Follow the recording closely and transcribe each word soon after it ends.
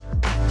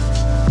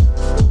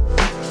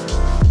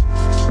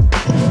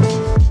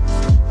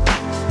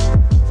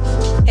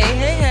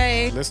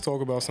let's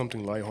talk about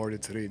something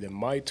lighthearted today that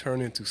might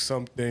turn into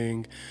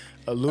something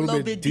a little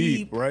little bit bit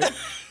deep, deep. right?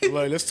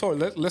 Like let's talk.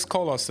 Let's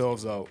call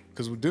ourselves out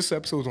because this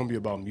episode is gonna be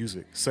about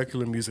music,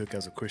 secular music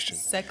as a Christian.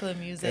 Secular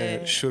music.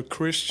 And should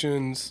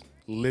Christians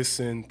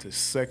listen to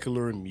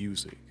secular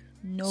music?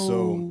 No.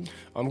 So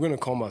I'm gonna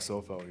call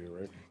myself out here,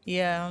 right?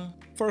 Yeah.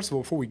 First of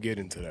all, before we get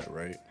into that,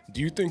 right?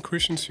 Do you think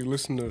Christians should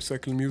listen to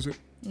secular music?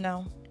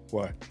 No.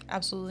 Why?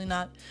 Absolutely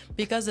not.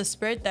 Because the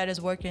spirit that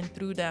is working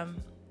through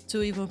them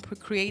to even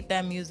create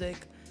that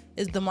music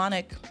is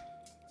demonic.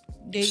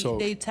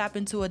 They tap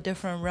into a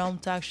different realm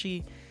to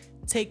actually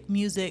take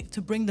music,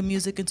 to bring the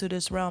music into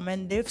this realm.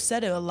 And they've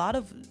said it. A lot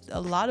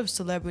of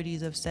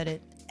celebrities have said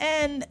it.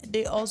 And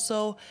they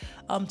also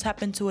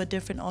tap into a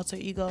different alter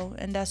ego,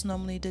 and that's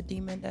normally the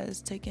demon that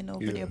is taking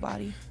over their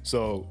body.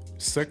 So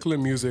secular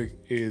music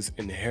is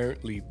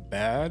inherently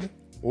bad,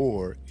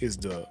 or is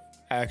the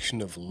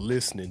action of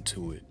listening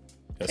to it?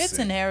 It's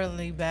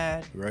inherently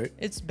bad. Right?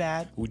 It's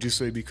bad. Would you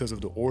say because of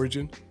the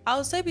origin? I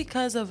would say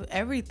because of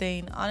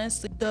everything.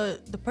 Honestly, the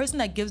person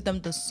that gives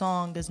them the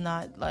song is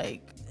not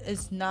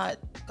it's not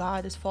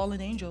God, it's fallen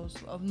angels.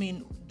 I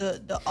mean,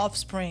 the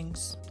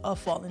offsprings of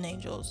fallen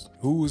angels.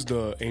 Who was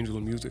the angel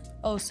of music?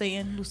 Oh,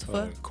 Satan,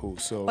 Lucifer. Cool.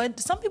 So, but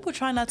some people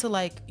try not to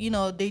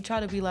they try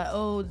to be like,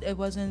 oh, it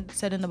wasn't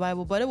said in the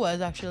Bible, but it was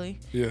actually.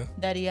 Yeah.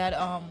 That he had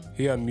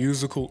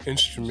musical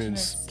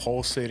instruments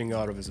pulsating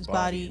out of his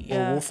body. Yeah.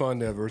 Well, we'll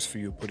find that verse for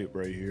you. Put it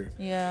right here.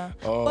 Yeah.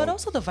 But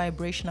also the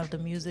vibration of the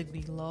music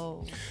be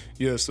low.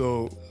 Yeah.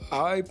 So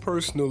I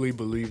personally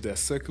believe that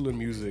secular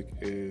music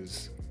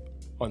is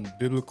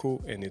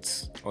unbiblical and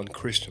it's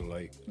unchristian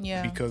like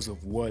because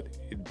of what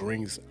it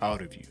brings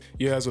out of you.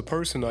 Yeah, as a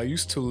person, I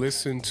used to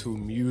listen to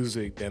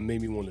music that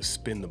made me want to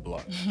spin the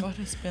block. What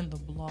is spin the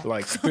block?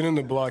 Like spinning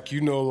the block,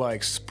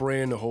 like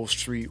spraying the whole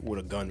street with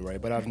a gun,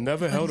 right? But I've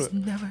never held a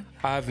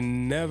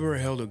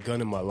gun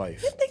in my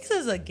life. He thinks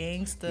he's a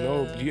gangster.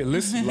 No, yeah,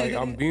 listen, like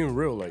I'm being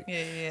real, like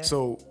yeah.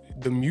 So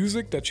the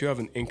music that you have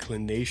an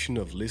inclination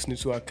of listening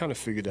to, I kind of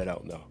figured that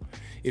out now.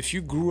 If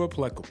you grew up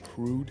like a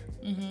prude,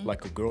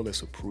 like a girl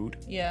that's a prude,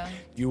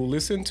 you will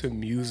listen to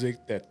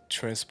music that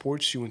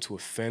transports you into a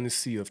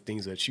fantasy of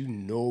things that you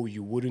know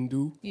you wouldn't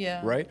do,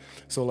 right?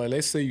 So like,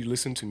 let's say you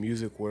listen to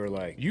music where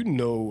like,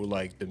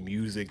 like the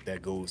music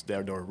that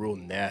are real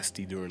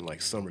nasty during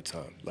like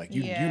summertime, like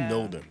you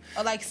know them.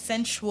 Or like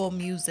sensual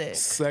music.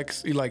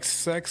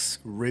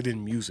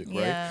 Sex-ridden music,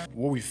 right?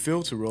 What we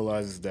fail to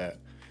realize is that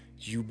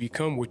you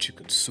become what you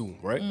consume,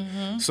 right?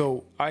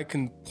 So I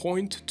can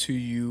point to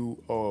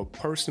you a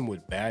person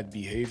with bad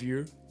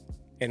behavior,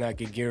 and I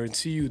can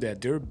guarantee you that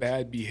their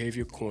bad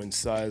behavior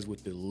coincides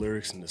with the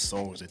lyrics and the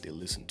songs that they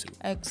listen to.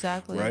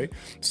 Exactly. Right?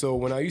 So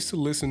when I used to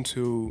listen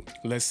to,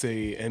 let's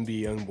say,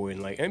 NBA Youngboy,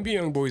 and like NBA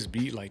Youngboy's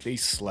beat, like they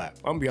slap.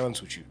 I'm gonna be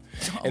honest with you.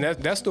 And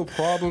that's the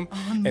problem.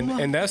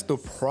 And that's the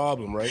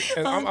problem, right?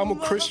 And I'm a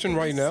Christian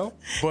right now,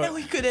 but and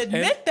we could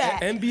admit that.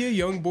 NBA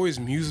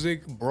Youngboy's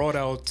music brought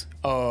out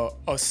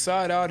a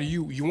side out of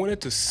you. You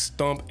wanted to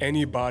stomp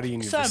anybody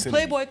in your vicinity.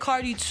 Playboy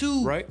Cardi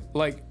too. Right?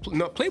 Like,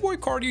 no, Playboy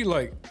Cardi,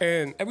 like,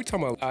 and every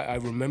time I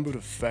remember the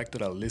fact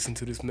that I listened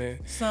to this man,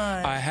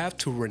 I have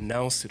to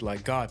renounce it.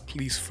 Like, God,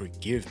 please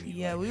forgive me.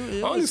 Yeah,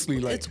 like, honestly,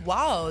 like, it's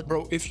wild,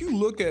 bro. If you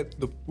look at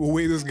the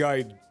way this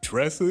guy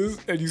dresses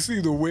and you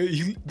see the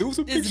way there was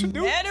a picture. His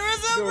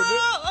mannerism, bro.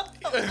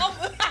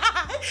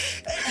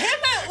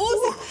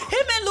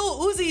 him and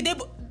Lil Uzi, they.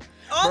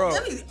 Bro,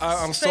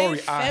 I'm sorry.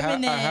 I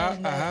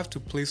have to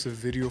place a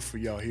video for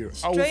y'all here.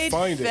 I will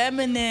find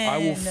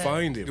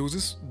it. There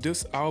was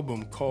this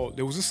album called.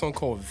 There was this song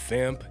called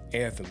Vampire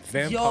Anthem.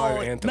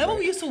 Remember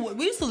we used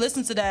to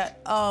listen to that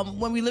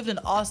when we lived in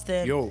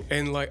Austin.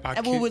 And like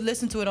we would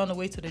listen to it on the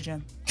way to the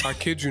gym. I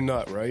kid you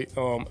not, right?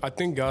 I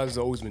think God's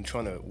always been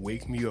trying to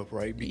wake me up,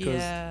 right?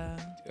 Because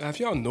have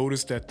y'all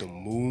noticed that the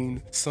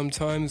moon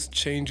sometimes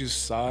changes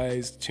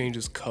size,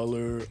 changes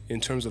color in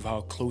terms of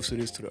how close it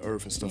is to the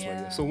earth and stuff like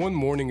that? So one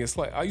morning, it's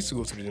like, I used to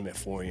go to the gym at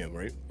 4 a.m.,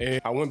 right? And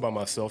I went by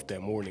myself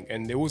that morning,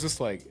 and there was this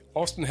like,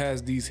 Austin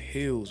has these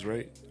hills,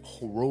 right?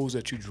 Roads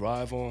that you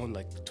drive on,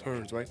 like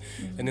turns, right?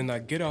 And then I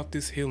get out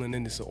this hill, and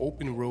then it's an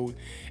open road,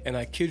 and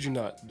I kid you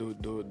not,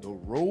 the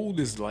road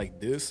is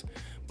like this,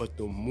 but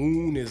the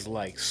moon is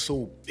like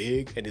so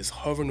big and it's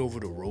hovering over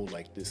the road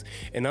like this.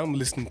 And I'm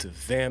listening to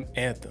Vamp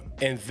Anthem.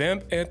 And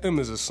Vamp Anthem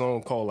is a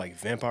song called like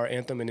Vampire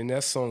Anthem. And in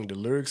that song, the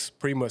lyrics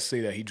pretty much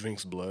say that he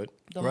drinks blood.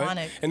 Demonic.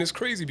 Right? And it's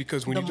crazy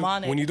because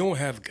when you don't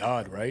have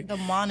God, right?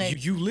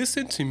 Demonic. You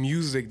listen to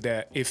music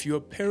that if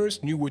your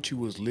parents knew what you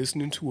was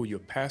listening to or your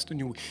pastor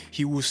knew,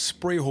 he would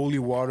spray holy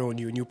water on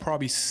you and you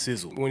probably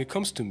sizzle. When it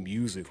comes to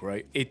music,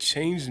 right, it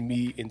changed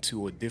me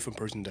into a different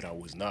person that I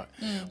was not.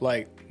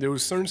 Like there were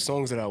certain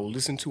songs that I would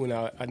listen to and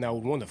I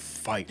would want to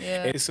fight.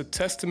 Yeah. And it's a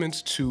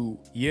testament to,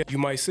 you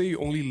might say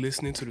you're only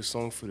listening to the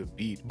song for the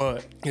beat,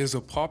 but there's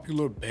a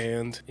popular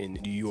band in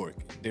New York.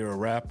 There are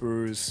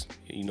rappers,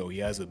 you know, he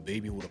has a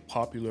baby with a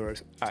popular...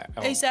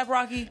 A$AP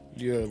Rocky?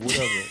 Yeah,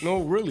 whatever.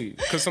 No, really,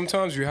 because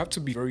sometimes you have to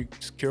be very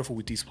careful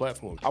with these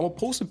platforms. I will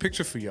post a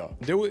picture for y'all.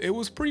 It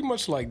was pretty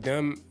much like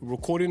them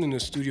recording in the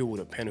studio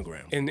with a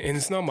pentagram. And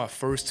it's not my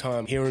first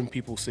time hearing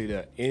people say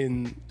that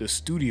in the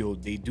studio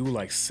they do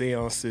like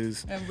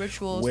seances and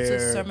rituals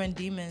to summon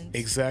demons.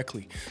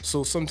 Exactly.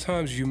 So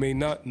sometimes you may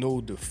not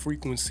know the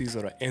frequencies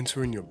that are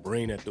entering your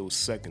brain at those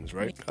seconds,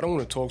 right? I don't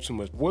want to talk too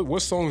much.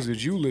 What songs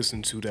did you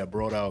listen to that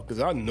brought out?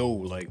 Because I know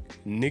like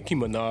Nicki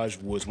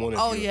Minaj was one of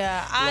Oh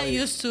yeah, I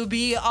used to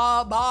be a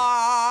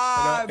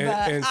barb.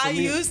 I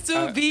used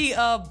to be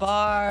a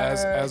barb.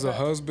 As a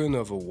husband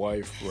of a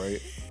wife,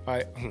 right?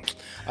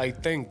 I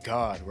thank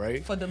God,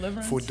 right? For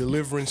deliverance? For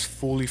deliverance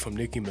fully from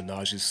Nicki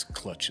Minaj's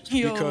clutches.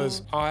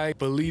 Because I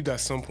believed at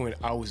some point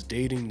I was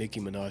dating Nicki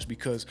Minaj,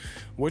 because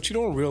what you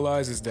don't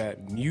realize is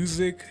that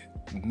music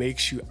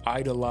makes you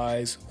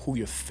idolize who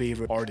your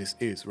favorite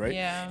artist is, right?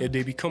 Yeah. And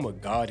they become a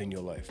god in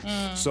your life.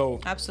 So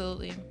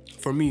absolutely.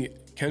 For me,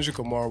 Kendrick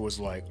Lamar was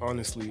like,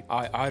 honestly,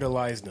 I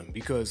idolized him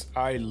because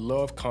I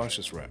love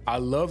conscious rap. I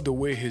love the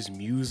way his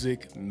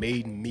music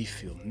made me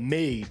feel.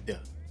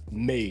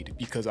 Made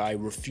because I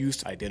refuse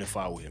to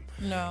identify with him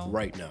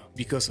right now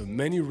because of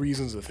many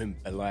reasons of him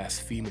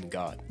blaspheming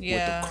God.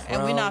 Yeah, crown,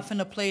 and we're not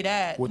finna play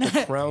that. With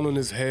the crown on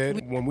his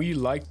head. When we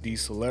like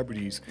these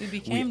celebrities,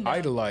 we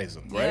idolize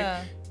them, right?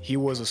 Yeah. He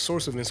was a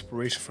source of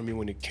inspiration for me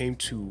when it came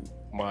to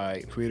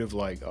my creative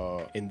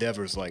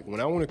endeavors. Like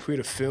when I want to create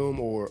a film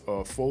or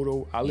a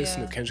photo, I listen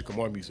to Kendrick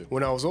Lamar music.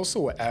 When I was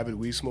also an avid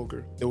weed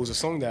smoker, there was a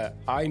song that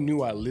I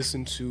knew I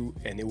listened to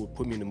and it would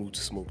put me in the mood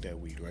to smoke that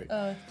weed, right?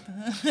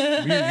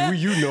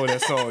 You know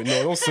that song.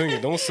 No, don't sing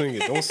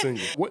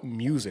it. What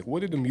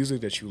did the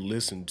music that you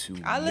listened to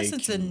I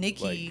listened to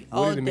Nicki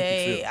all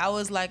day. I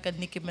was like a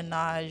Nicki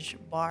Minaj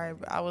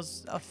barb. I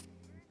was a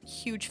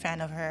huge fan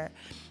of her.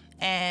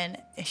 And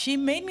she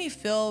made me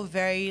feel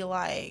very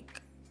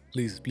like...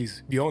 Please,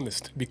 be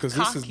honest, because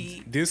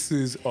this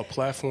is a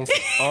platform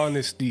for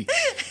honesty.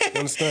 You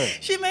understand?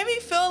 She made me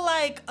feel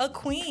like a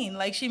queen.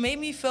 Like she made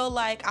me feel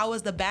like I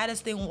was the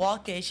baddest thing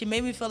walking. She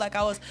made me feel like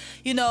I was,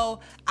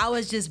 I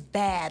was just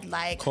bad.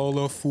 Like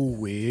colorful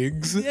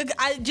wigs.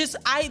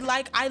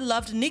 I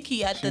loved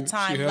Nicki at the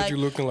time. She had you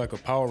looking like a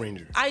Power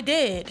Ranger. I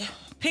did.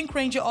 Pink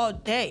Ranger all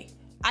day.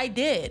 I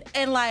did.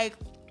 And like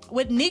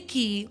with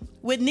Nicki,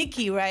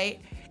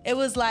 right? It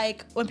was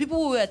like when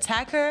people would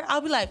attack her,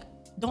 I'll be like,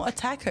 don't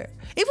attack her.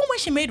 Even when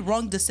she made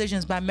wrong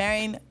decisions by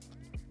marrying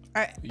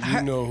her,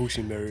 you know who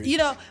she married.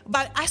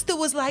 But I still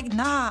was like,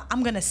 nah,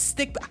 I'm gonna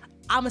stick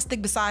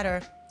beside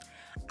her.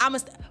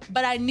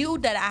 But I knew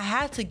that I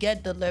had to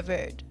get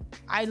delivered.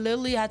 I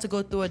literally had to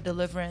go through a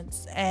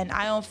deliverance, and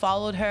I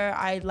unfollowed her.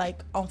 I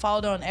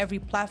unfollowed her on every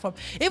platform.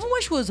 Even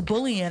when she was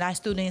bullying, I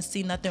still didn't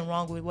see nothing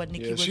wrong with what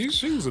Nicki was.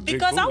 She was a big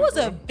because bully, I was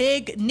a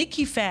big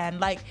Nicki fan.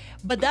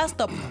 But that's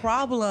the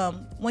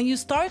problem. When you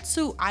start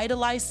to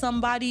idolize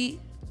somebody,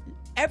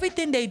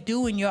 everything they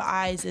do in your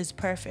eyes is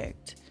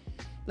perfect.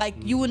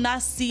 You will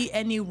not see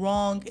any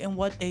wrong in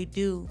what they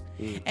do.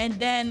 And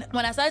then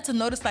when I started to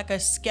notice a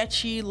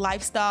sketchy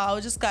lifestyle, I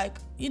was just like,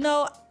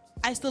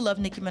 I still love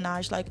Nicki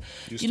Minaj.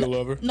 You still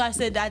love her? No, I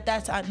said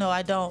no,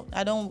 I don't.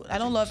 I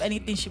don't love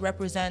anything she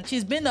represents.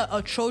 She's been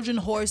a Trojan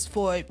horse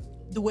for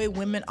the way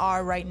women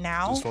are right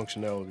now.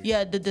 Dysfunctionality.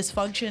 Yeah, the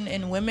dysfunction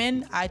in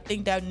women. I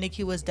think that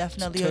Nicki was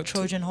definitely a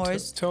Trojan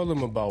horse. Tell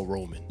them about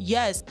Roman.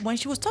 Yes, when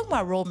she was talking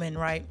about Roman,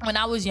 right? When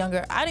I was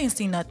younger, I didn't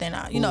see nothing.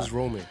 Who's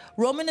Roman?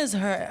 Roman is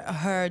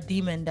her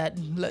demon that...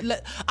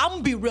 I'm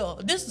gonna be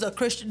real. This is a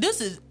Christian... This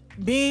is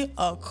being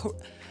a...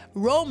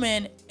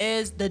 Roman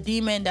is the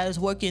demon that is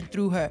working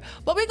through her.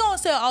 But we're gonna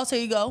say alter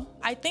ego.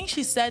 I think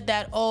she said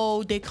that,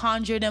 they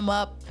conjured him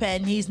up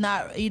and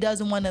he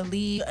doesn't want to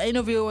leave. The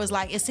interviewer was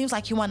like, it seems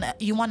like you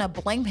wanna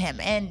blame him.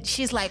 And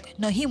she's like,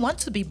 no, he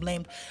wants to be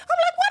blamed. I'm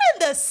like,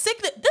 what in the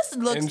sickness? This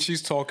looks... And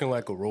she's talking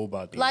like a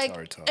robot the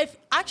entire time. If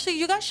actually,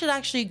 you guys should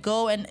actually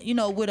go and,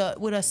 with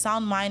a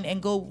sound mind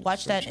and go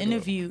watch that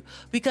interview.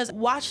 Because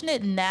watching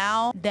it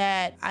now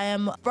that I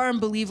am a firm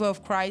believer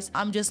of Christ,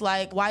 I'm just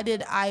like, why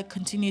did I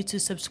continue to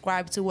subscribe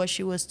to what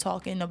she was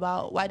talking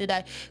about? Why did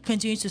I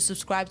continue to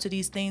subscribe to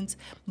these things?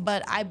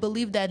 But I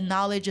believe that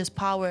knowledge is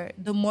power.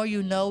 The more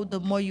you know, the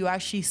more you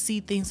actually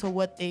see things for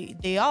what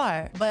they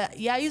are. But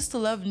yeah, I used to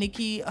love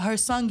Nicki. Her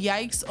song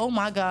Yikes, oh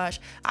my gosh.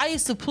 I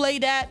used to play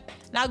that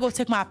and I go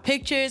take my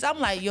pictures. I'm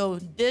like, yo,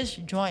 this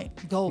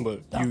joint go.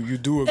 But you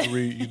do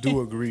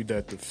agree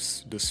that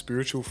the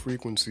spiritual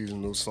frequencies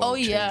in those songs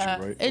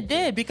changed, right? It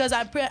did, because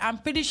I'm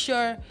pretty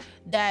sure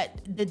that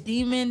the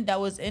demon that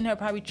was in her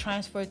probably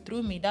transferred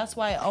through me. That's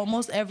why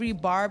almost every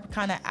barb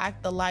kind of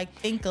act alike,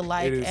 think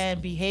alike,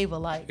 and behave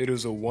alike. It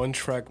is a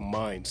one-track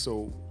mind.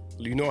 So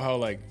you know how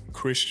like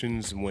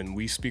Christians, when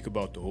we speak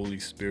about the Holy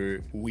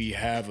Spirit, we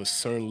have a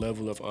certain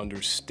level of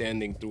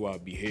understanding through our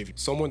behavior.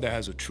 Someone that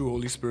has a true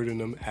Holy Spirit in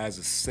them has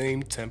the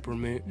same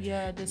temperament.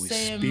 Yeah, the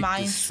same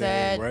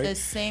mindset, right? The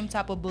same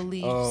type of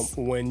beliefs.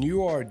 When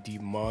you are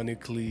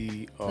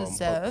demonically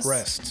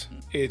oppressed,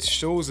 it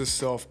shows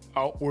itself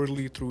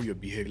outwardly through your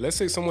behavior. Let's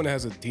say someone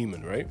has a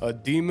demon, right? A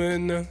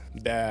demon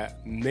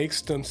that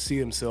makes them see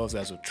themselves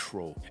as a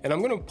troll. And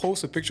I'm gonna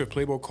post a picture of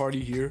Playboi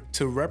Carti here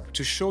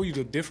to show you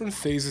the different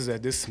phases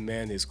that this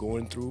man is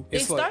going through. They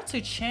start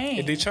to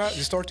change. They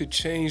start to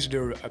change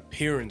their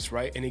appearance,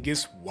 right? And it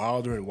gets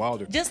wilder and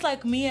wilder. Just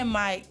like me and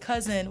my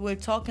cousin were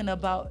talking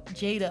about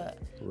Jada,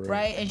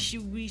 right? And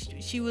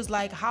she was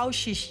like, how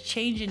she's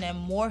changing and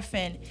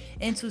morphing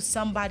into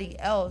somebody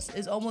else.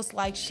 It's almost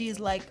like she's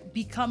like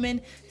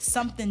becoming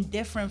something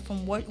different from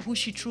who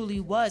she truly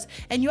was.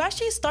 And you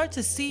actually start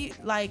to see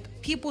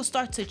like people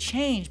start to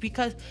change,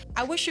 because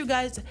I wish you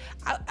guys,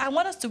 I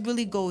want us to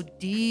really go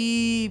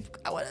deep.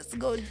 I want us to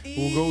go deep.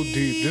 We'll go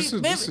deep.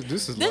 This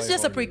is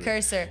just a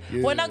precursor.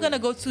 Yeah. We're not gonna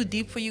go too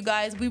deep for you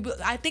guys.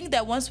 I think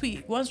that once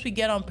we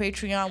get on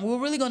Patreon, we're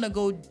really gonna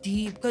go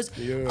deep, because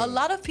a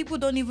lot of people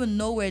don't even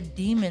know where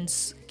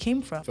demons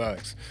came from.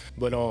 Facts.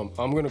 But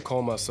I'm gonna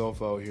call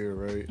myself out here,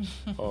 right?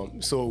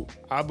 So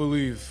I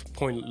believe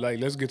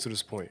let's get to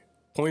this point.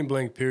 Point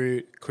blank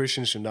period,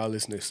 Christians should not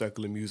listen to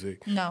secular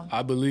music. No.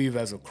 I believe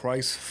as a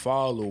Christ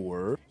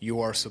follower,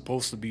 you are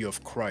supposed to be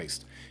of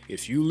Christ.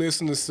 If you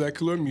listen to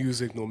secular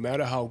music, no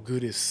matter how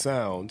good it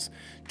sounds,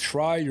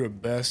 try your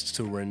best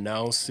to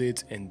renounce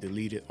it and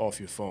delete it off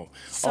your phone.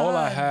 Son.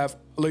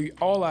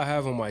 All I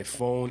have on my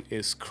phone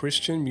is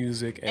Christian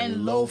music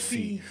and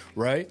lo-fi,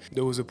 right?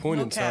 There was a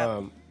point in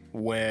time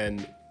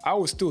when I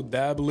was still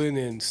dabbling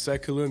in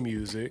secular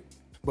music,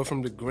 but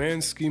from the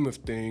grand scheme of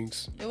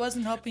things, it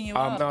wasn't helping you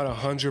I'm not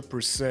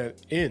 100%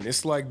 in.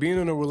 It's like being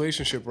in a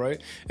relationship,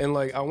 right? And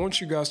like, I want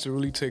you guys to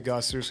really take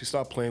God seriously.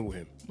 Stop playing with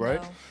him, right?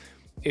 No.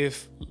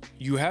 If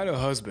you had a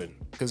husband,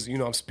 because,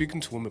 I'm speaking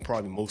to women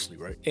probably mostly,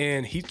 right?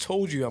 And he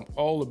told you, I'm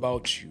all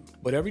about you.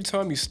 But every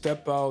time you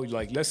step out,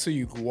 like, let's say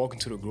you walk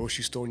into the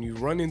grocery store and you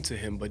run into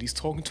him, but he's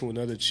talking to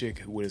another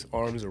chick with his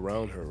arms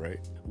around her, right?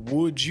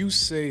 Would you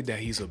say that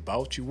he's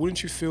about you?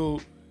 Wouldn't you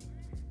feel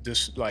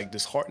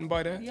disheartened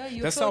by that? Yeah,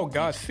 that's how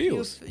God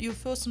feels. You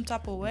feel some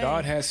type of way.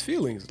 God has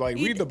feelings. Like,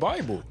 read the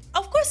Bible.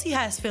 Of course he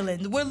has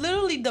feelings. We're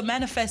literally the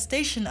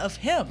manifestation of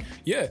him.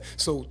 Yeah,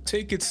 so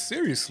take it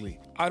seriously.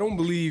 I don't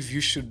believe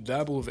you should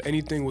dabble with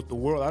anything with the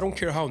world. I don't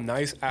care how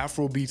nice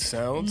Afrobeat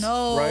sounds.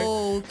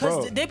 No,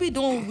 because they be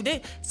doing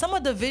some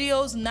of the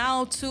videos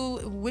now too,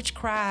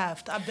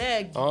 witchcraft. I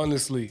beg.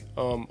 Honestly,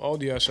 all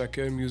the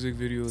Ashake music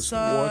videos,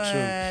 watch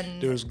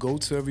them. There's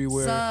goats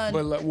everywhere.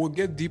 But we'll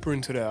get deeper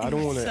into that. I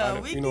don't want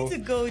to. We need to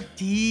go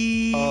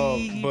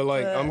deep. But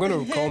I'm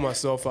gonna call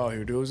myself out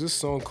here. There was this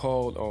song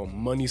called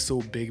 "Money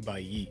So Big"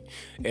 by Yeet,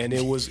 and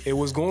it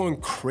was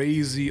going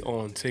crazy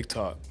on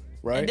TikTok.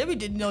 Right?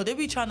 And they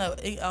be trying to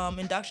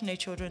indoctrinate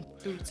children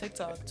through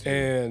TikTok too.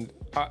 And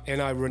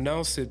I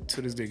renounce it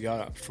to this day.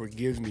 God,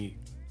 forgive me,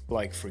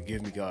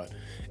 God.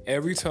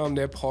 Every time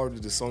that part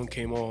of the song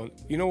came on,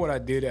 you know what I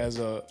did as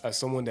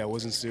someone that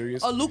wasn't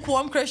serious? A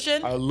lukewarm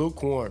Christian? A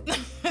lukewarm.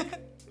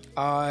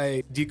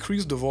 I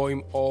decreased the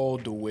volume all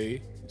the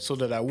way so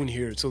that I wouldn't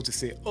hear it. So to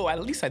say,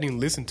 at least I didn't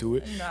listen to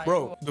it. Nah,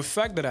 bro, the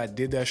fact that I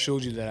did that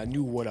showed you that I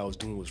knew what I was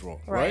doing was wrong,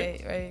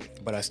 right?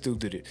 Right. But I still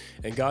did it.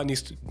 And God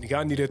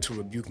needed to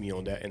rebuke me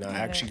on that, and I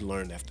actually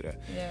learned after that.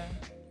 Yeah.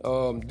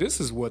 This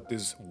is what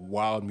this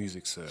wild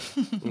music said,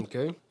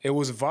 okay? It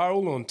was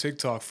viral on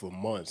TikTok for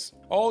months.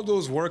 All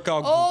those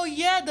workout... Oh,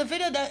 yeah, the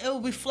video that it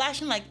will be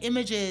flashing like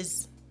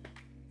images.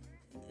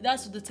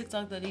 That's the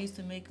TikTok that they used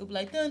to make up,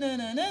 like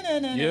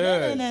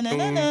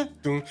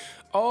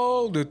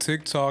all the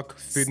TikTok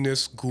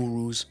fitness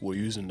gurus were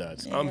using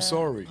that. Yeah. I'm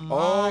sorry.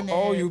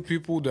 All you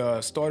people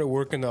that started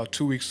working out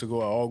 2 weeks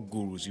ago are all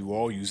gurus. You were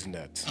all using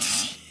that.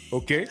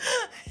 Okay?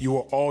 You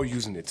were all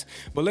using it.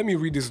 But let me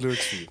read this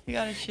lyrics to you. You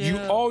gotta chill. You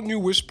all knew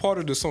which part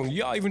of the song.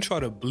 Y'all even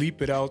try to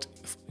bleep it out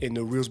in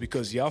the reels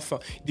because y'all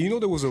found... Do you know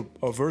there was a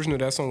version of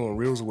that song on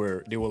reels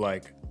where they were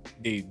like...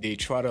 They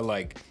try to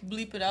like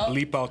bleep it out.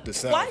 Bleep out the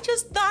sound. Why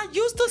just not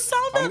use the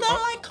sound?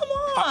 Come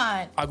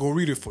on. I go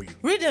read it for you.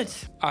 Read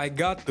it. I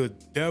got the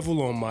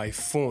devil on my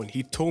phone.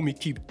 He told me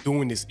keep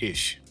doing this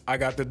ish. I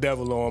got the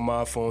devil on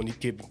my phone. He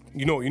kept,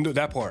 you know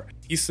that part.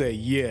 He said,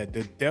 yeah,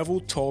 the devil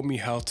told me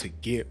how to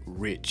get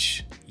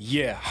rich.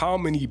 Yeah, how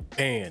many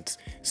bands?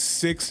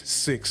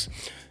 666.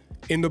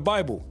 In the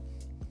Bible.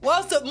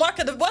 What's the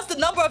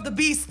number of the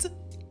beast?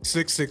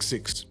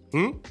 666.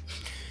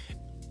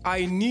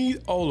 I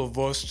need all of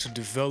us to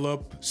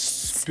develop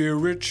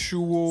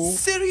spiritual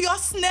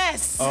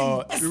seriousness,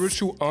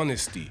 spiritual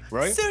honesty,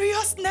 right?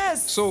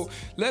 Seriousness. So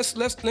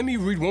let me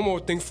read one more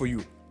thing for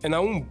you, and I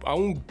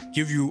won't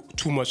give you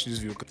too much of this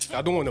video because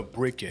I don't want to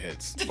break your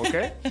heads.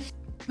 Okay.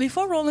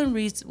 Before Roland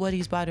reads what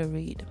he's about to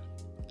read,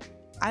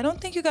 I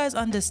don't think you guys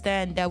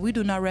understand that we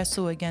do not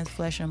wrestle against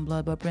flesh and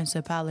blood, but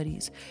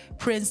principalities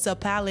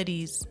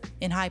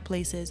in high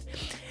places.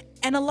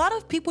 And a lot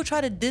of people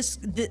try to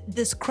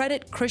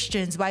discredit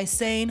Christians by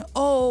saying,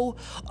 oh,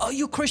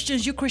 you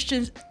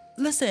Christians.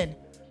 Listen,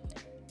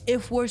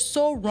 if we're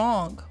so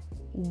wrong,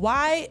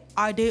 why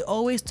are they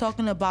always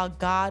talking about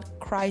God,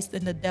 Christ,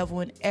 and the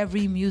devil in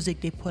every music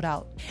they put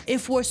out?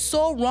 If we're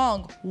so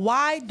wrong,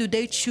 why do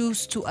they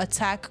choose to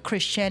attack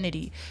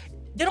Christianity?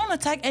 They don't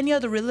attack any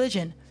other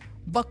religion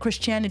but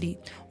Christianity.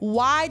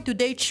 Why do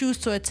they choose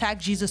to attack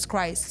Jesus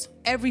Christ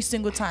every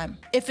single time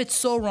if it's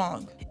so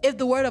wrong? If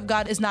the word of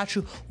God is not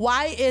true,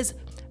 why is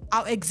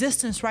our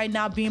existence right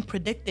now being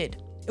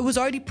predicted? It was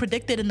already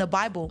predicted in the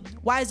Bible.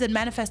 Why is it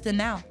manifesting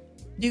now?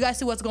 Do you guys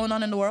see what's going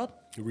on in the world?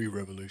 Read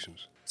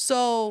Revelations.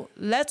 So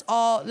let's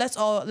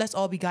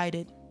all be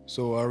guided.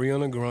 So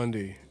Ariana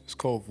Grande, it's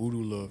called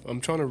Voodoo Love. I'm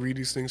trying to read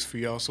these things for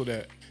y'all so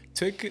that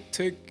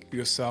take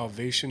your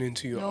salvation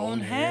into your own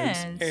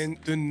hands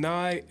and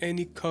deny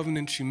any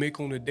covenant you make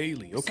on a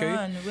daily, okay?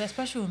 Son,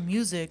 especially with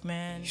music,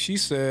 man. She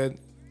said,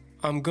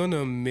 I'm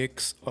gonna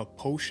mix a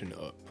potion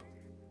up,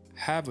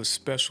 have a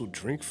special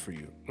drink for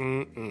you.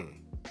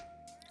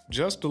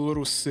 Just a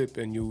little sip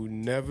and you're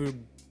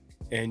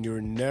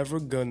never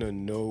gonna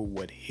know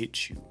what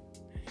hit you.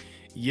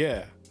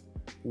 Yeah,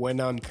 when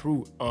I'm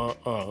through,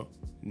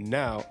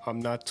 now I'm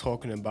not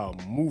talking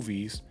about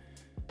movies.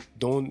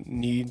 Don't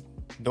need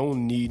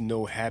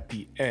no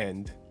happy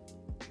end.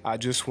 I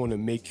just want to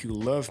make you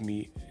love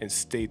me and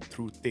stay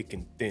through thick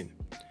and thin.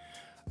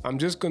 I'm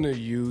just gonna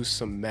use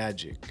some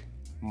magic.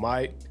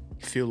 Might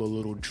feel a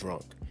little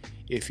drunk.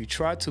 If you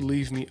try to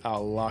leave me,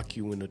 I'll lock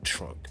you in the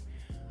trunk.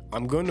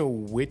 I'm gonna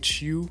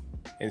witch you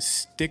and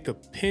stick a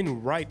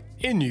pin right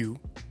in you.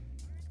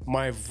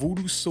 My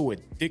voodoo so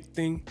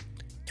addicting.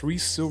 3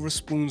 silver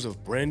spoons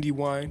of brandy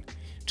wine,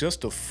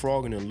 just a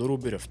frog and a little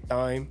bit of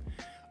thyme.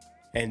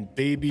 And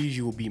baby,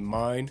 you'll be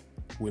mine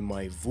with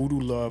my voodoo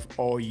love.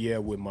 Oh yeah,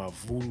 with my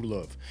voodoo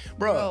love.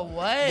 Bro,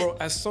 what? Bro,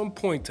 at some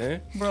point,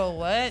 Bro,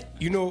 what?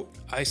 You know,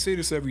 I say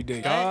this every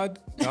day. God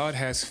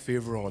has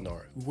favor on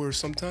art.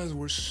 Sometimes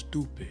we're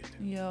stupid.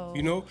 Yo.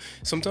 You know,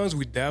 sometimes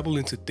we dabble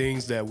into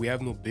things that we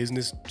have no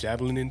business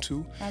dabbling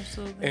into.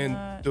 Absolutely And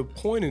not. the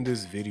point in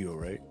this video,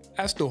 right?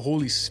 Ask the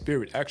Holy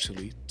Spirit,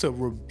 actually, to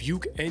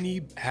rebuke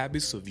any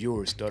habits of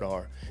yours that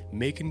are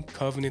making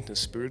covenant and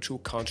spiritual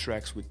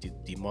contracts with the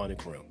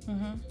demonic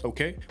realm.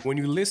 Okay? When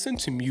you listen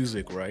to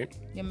music, right?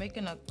 You're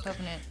making a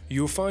covenant.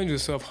 You'll find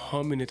yourself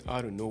humming it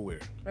out of nowhere.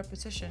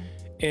 Repetition.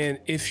 And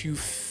if you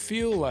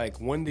feel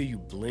like one day you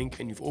blink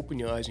and you've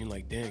opened your eyes and you're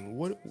like, dang,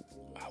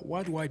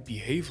 why do I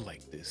behave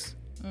like this?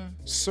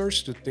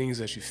 Search the things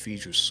that you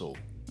feed your soul,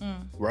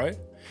 right?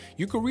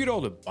 You can read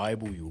all the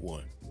Bible you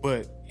want.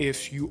 But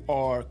if you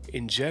are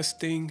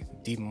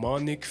ingesting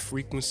demonic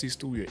frequencies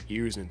through your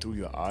ears and through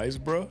your eyes,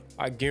 bro,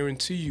 I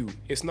guarantee you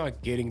it's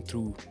not getting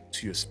through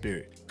to your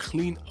spirit.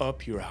 Clean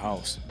up your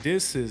house.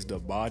 This is the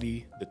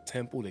body, the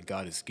temple that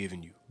God has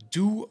given you.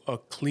 Do a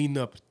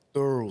cleanup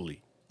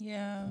thoroughly.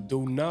 Yeah.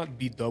 Do not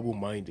be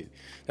double-minded.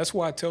 That's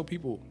why I tell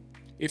people,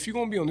 if you're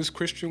going to be on this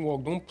Christian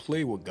walk, don't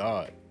play with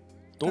God.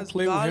 Don't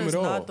play with him at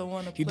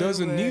all. He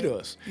doesn't need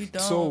us.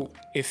 So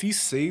if he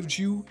saved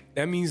you,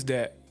 that means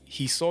that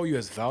he saw you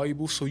as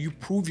valuable, so you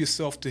prove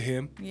yourself to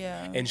him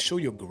and show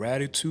your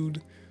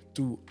gratitude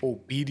through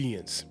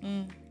obedience.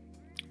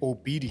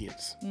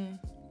 Obedience.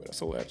 But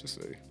that's all I have to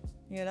say.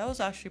 Yeah, that was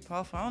actually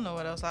powerful. I don't know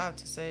what else I have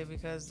to say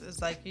because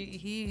it's like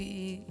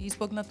he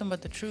spoke nothing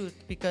but the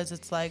truth, because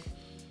it's like,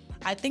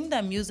 I think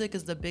that music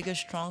is the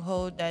biggest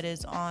stronghold that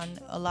is on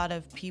a lot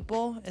of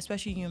people,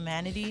 especially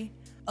humanity.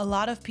 A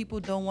lot of people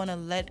don't want to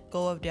let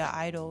go of their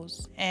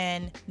idols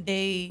and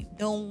they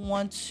don't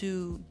want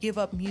to give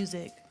up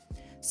music.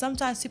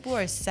 Sometimes people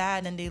are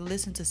sad and they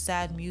listen to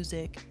sad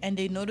music and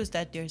they notice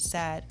that they're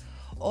sad.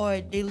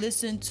 Or they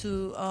listen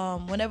to,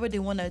 whenever they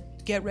want to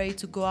get ready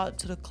to go out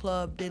to the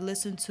club, they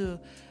listen to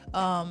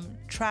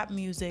trap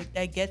music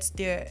that gets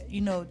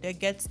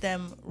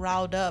them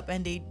riled up,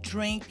 and they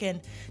drink.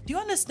 And do you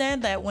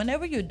understand that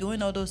whenever you're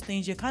doing all those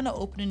things, you're kind of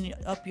opening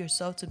up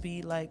yourself to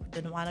be like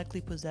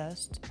demonically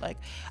possessed? Like,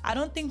 I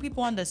don't think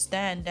people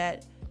understand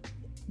that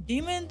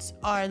demons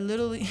are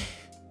literally...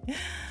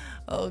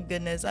 Oh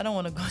goodness, I don't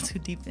want to go too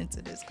deep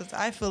into this because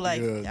I feel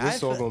like I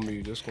feel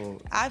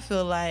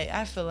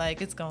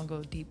like it's gonna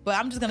go deep, but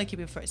I'm just gonna keep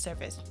it for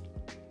surface.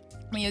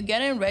 When you're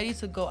getting ready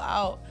to go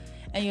out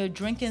and you're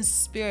drinking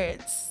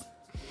spirits,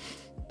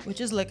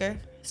 which is liquor,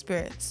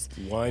 spirits,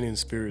 wine and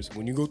spirits.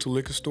 When you go to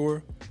liquor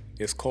store,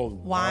 it's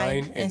called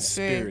wine and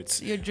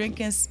spirits. You're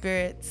drinking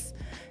spirits.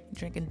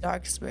 Drinking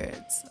dark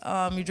spirits.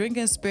 You're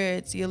drinking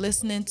spirits. You're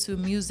listening to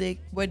music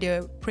where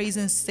they're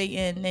praising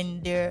Satan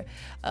and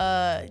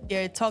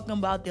they're talking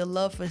about their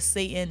love for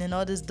Satan and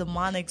all this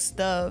demonic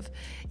stuff.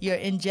 You're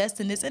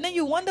ingesting this, and then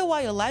you wonder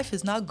why your life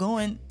is not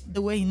going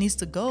the way it needs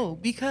to go.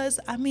 Because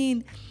I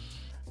mean,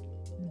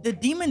 the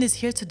demon is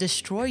here to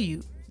destroy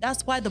you.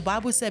 That's why the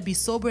Bible said, "Be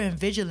sober and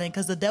vigilant,"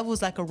 because the devil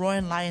is like a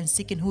roaring lion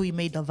seeking who he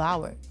may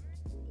devour.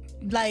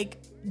 Like,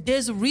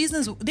 there's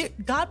reasons.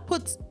 God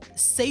puts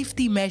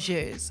safety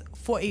measures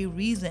for a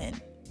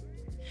reason.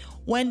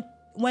 When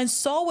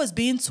Saul was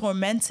being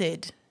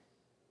tormented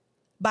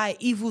by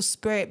evil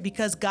spirit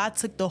because God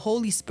took the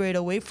Holy Spirit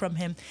away from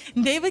him.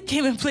 David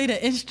came and played an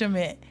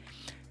instrument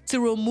to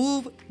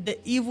remove the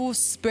evil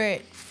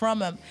spirit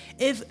from him.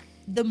 If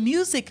the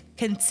music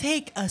can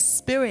take a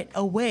spirit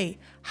away,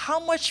 how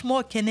much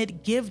more can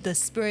it give the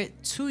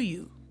spirit to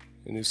you?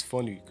 And it's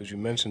funny because you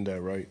mentioned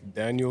that, right?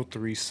 Daniel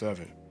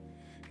 3:7.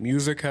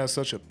 Music has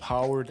such a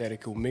power that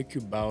it will make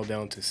you bow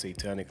down to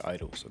satanic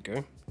idols,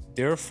 okay?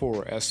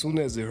 Therefore, as soon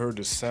as they heard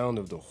the sound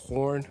of the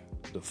horn,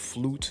 the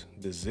flute,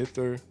 the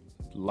zither,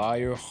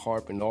 lyre,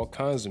 harp, and all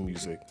kinds of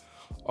music,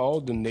 all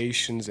the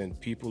nations and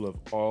people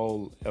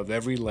of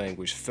every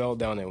language fell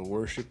down and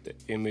worshipped the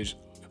image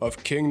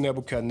of King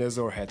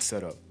Nebuchadnezzar had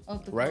set up.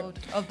 Of the right? gold.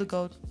 Of the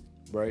gold.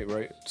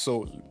 Right.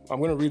 So I'm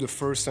going to read the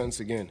first sentence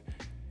again.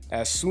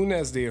 As soon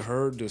as they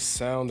heard the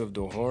sound of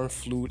the horn,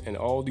 flute, and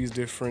all these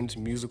different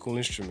musical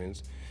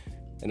instruments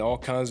and all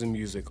kinds of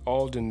music,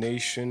 all the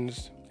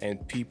nations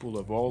and people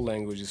of all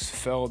languages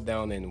fell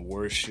down and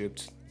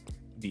worshipped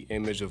the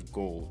image of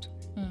gold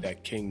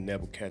that King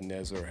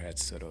Nebuchadnezzar had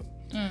set up.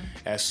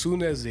 As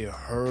soon as they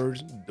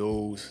heard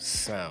those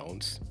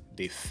sounds,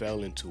 they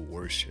fell into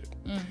worship.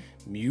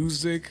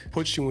 Music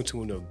puts you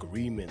into an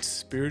agreement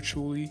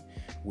spiritually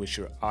with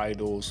your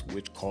idols,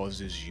 which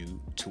causes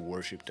you to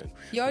worship them.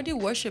 You're already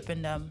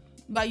worshiping them.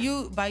 By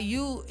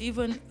you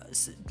even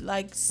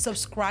like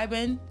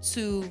subscribing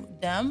to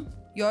them,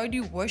 you're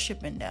already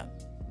worshiping them.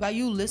 By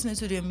you listening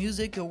to their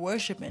music, you're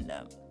worshiping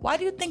them. Why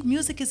do you think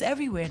music is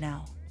everywhere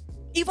now?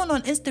 Even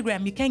on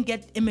Instagram, you can't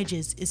get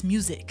images, it's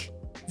music.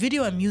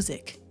 Video and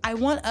music. I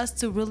want us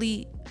to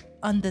really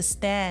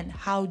understand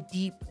how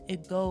deep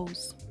it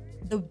goes.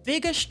 The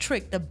biggest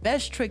trick, the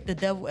best trick the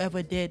devil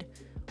ever did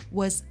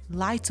was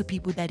lie to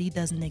people that he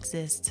doesn't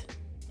exist.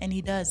 And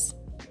he does.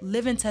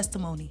 Living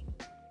testimony.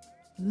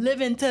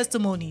 Living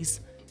testimonies.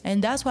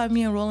 And that's why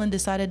me and Roland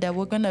decided that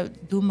we're going to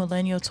do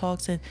Millennial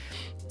Talks and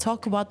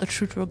talk about the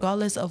truth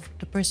regardless of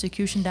the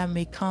persecution that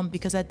may come,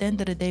 because at the end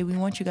of the day, we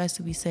want you guys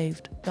to be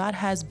saved. God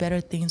has better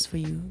things for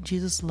you.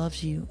 Jesus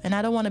loves you. And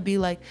I don't want to be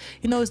like,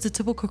 it's the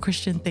typical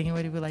Christian thing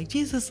where they be like,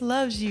 Jesus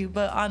loves you.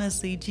 But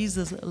honestly,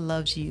 Jesus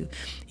loves you.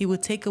 He will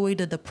take away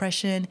the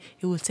depression.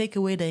 He will take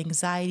away the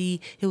anxiety.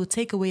 He will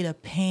take away the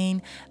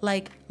pain.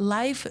 Like,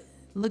 life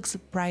looks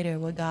brighter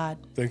with God.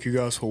 Thank you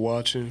guys for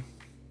watching.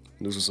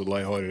 This was a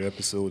lighthearted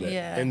episode that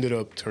ended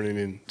up turning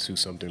into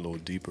something a little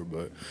deeper,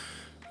 but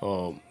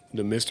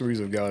the mysteries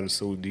of God are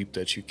so deep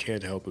that you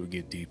can't help but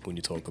get deep when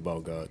you talk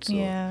about God.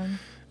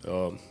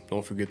 So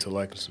don't forget to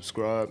like and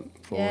subscribe.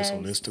 Follow us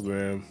on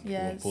Instagram.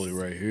 We'll pull it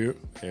right here.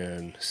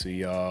 And see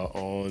y'all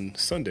on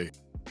Sunday.